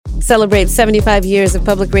Celebrate 75 years of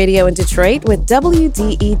public radio in Detroit with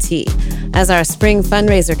WDET. As our spring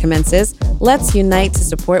fundraiser commences, let's unite to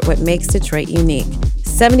support what makes Detroit unique.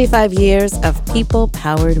 75 years of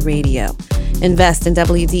people-powered radio. Invest in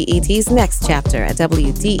WDET's next chapter at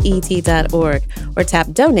WDET.org or tap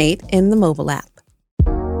Donate in the mobile app.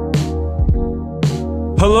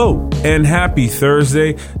 Hello and happy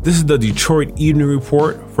Thursday. This is the Detroit Evening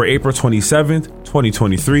Report for April 27th,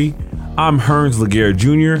 2023. I'm Hearns Laguerre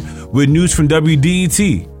Jr. with news from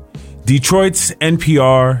WDET, Detroit's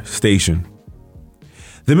NPR station.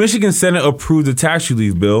 The Michigan Senate approved the tax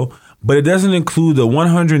relief bill, but it doesn't include the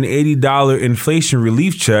 $180 inflation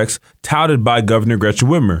relief checks touted by Governor Gretchen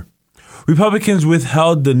Whitmer. Republicans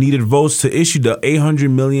withheld the needed votes to issue the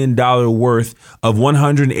 $800 million worth of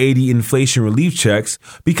 180 inflation relief checks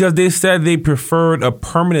because they said they preferred a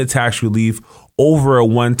permanent tax relief over a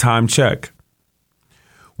one-time check.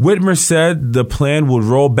 Whitmer said the plan would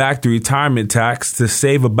roll back the retirement tax to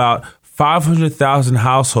save about 500,000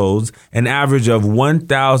 households an average of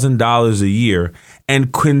 $1,000 a year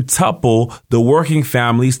and quintuple the working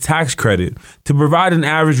family's tax credit to provide an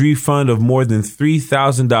average refund of more than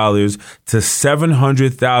 $3,000 to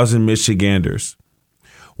 700,000 Michiganders.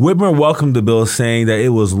 Whitmer welcomed the bill, saying that it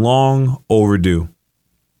was long overdue.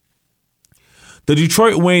 The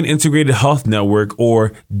Detroit Wayne Integrated Health Network,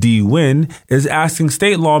 or DWIN, is asking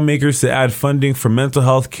state lawmakers to add funding for mental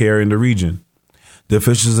health care in the region. The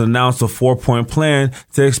officials announced a 4-point plan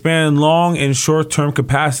to expand long and short-term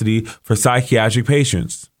capacity for psychiatric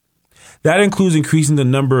patients. That includes increasing the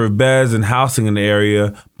number of beds and housing in the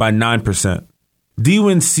area by 9%.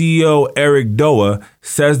 DWIN CEO Eric Doa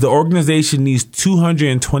says the organization needs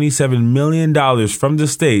 $227 million from the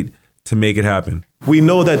state to make it happen. We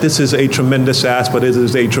know that this is a tremendous ask, but it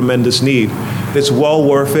is a tremendous need. It's well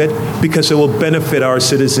worth it because it will benefit our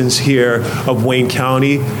citizens here of Wayne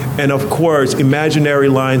County. And of course, imaginary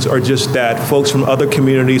lines are just that. Folks from other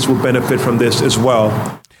communities will benefit from this as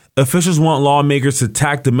well. Officials want lawmakers to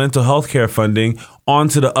tack the mental health care funding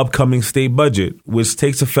onto the upcoming state budget, which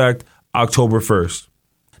takes effect October 1st.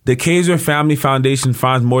 The Kaiser Family Foundation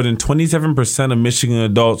finds more than 27% of Michigan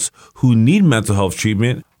adults who need mental health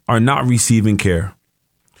treatment are not receiving care.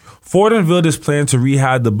 Ford unveiled its plan to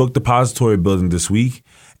rehab the Book Depository building this week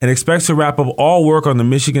and expects to wrap up all work on the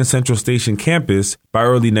Michigan Central Station campus by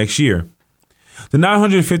early next year. The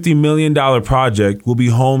 $950 million project will be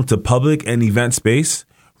home to public and event space,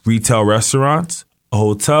 retail restaurants, a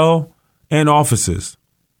hotel, and offices.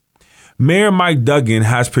 Mayor Mike Duggan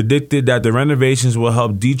has predicted that the renovations will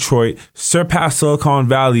help Detroit surpass Silicon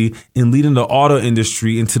Valley in leading the auto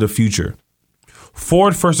industry into the future.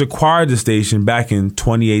 Ford first acquired the station back in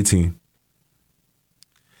 2018.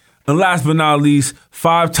 And last but not least,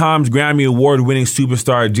 5 times Grammy Award-winning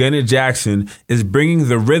superstar Janet Jackson is bringing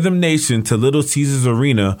the Rhythm Nation to Little Caesars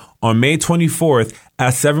Arena on May 24th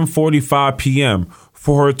at 7:45 p.m.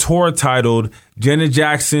 for her tour titled Janet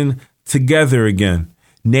Jackson Together Again,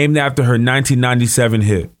 named after her 1997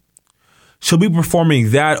 hit. She'll be performing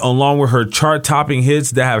that along with her chart-topping hits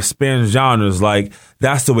that have spanned genres like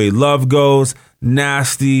That's the Way Love Goes,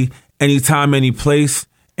 Nasty, Anytime, Anyplace,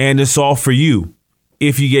 and It's All For You,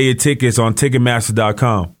 if you get your tickets on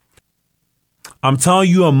Ticketmaster.com. I'm telling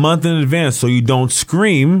you a month in advance so you don't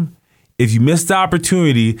scream if you miss the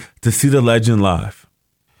opportunity to see the legend live.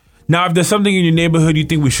 Now, if there's something in your neighborhood you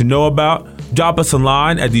think we should know about, drop us a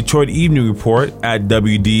line at Detroit Evening Report at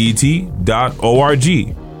WDET.org.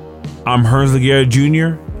 I'm Hearns Laguerre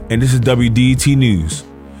Jr., and this is WDET News.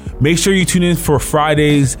 Make sure you tune in for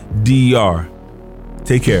Friday's DER.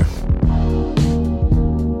 Take care.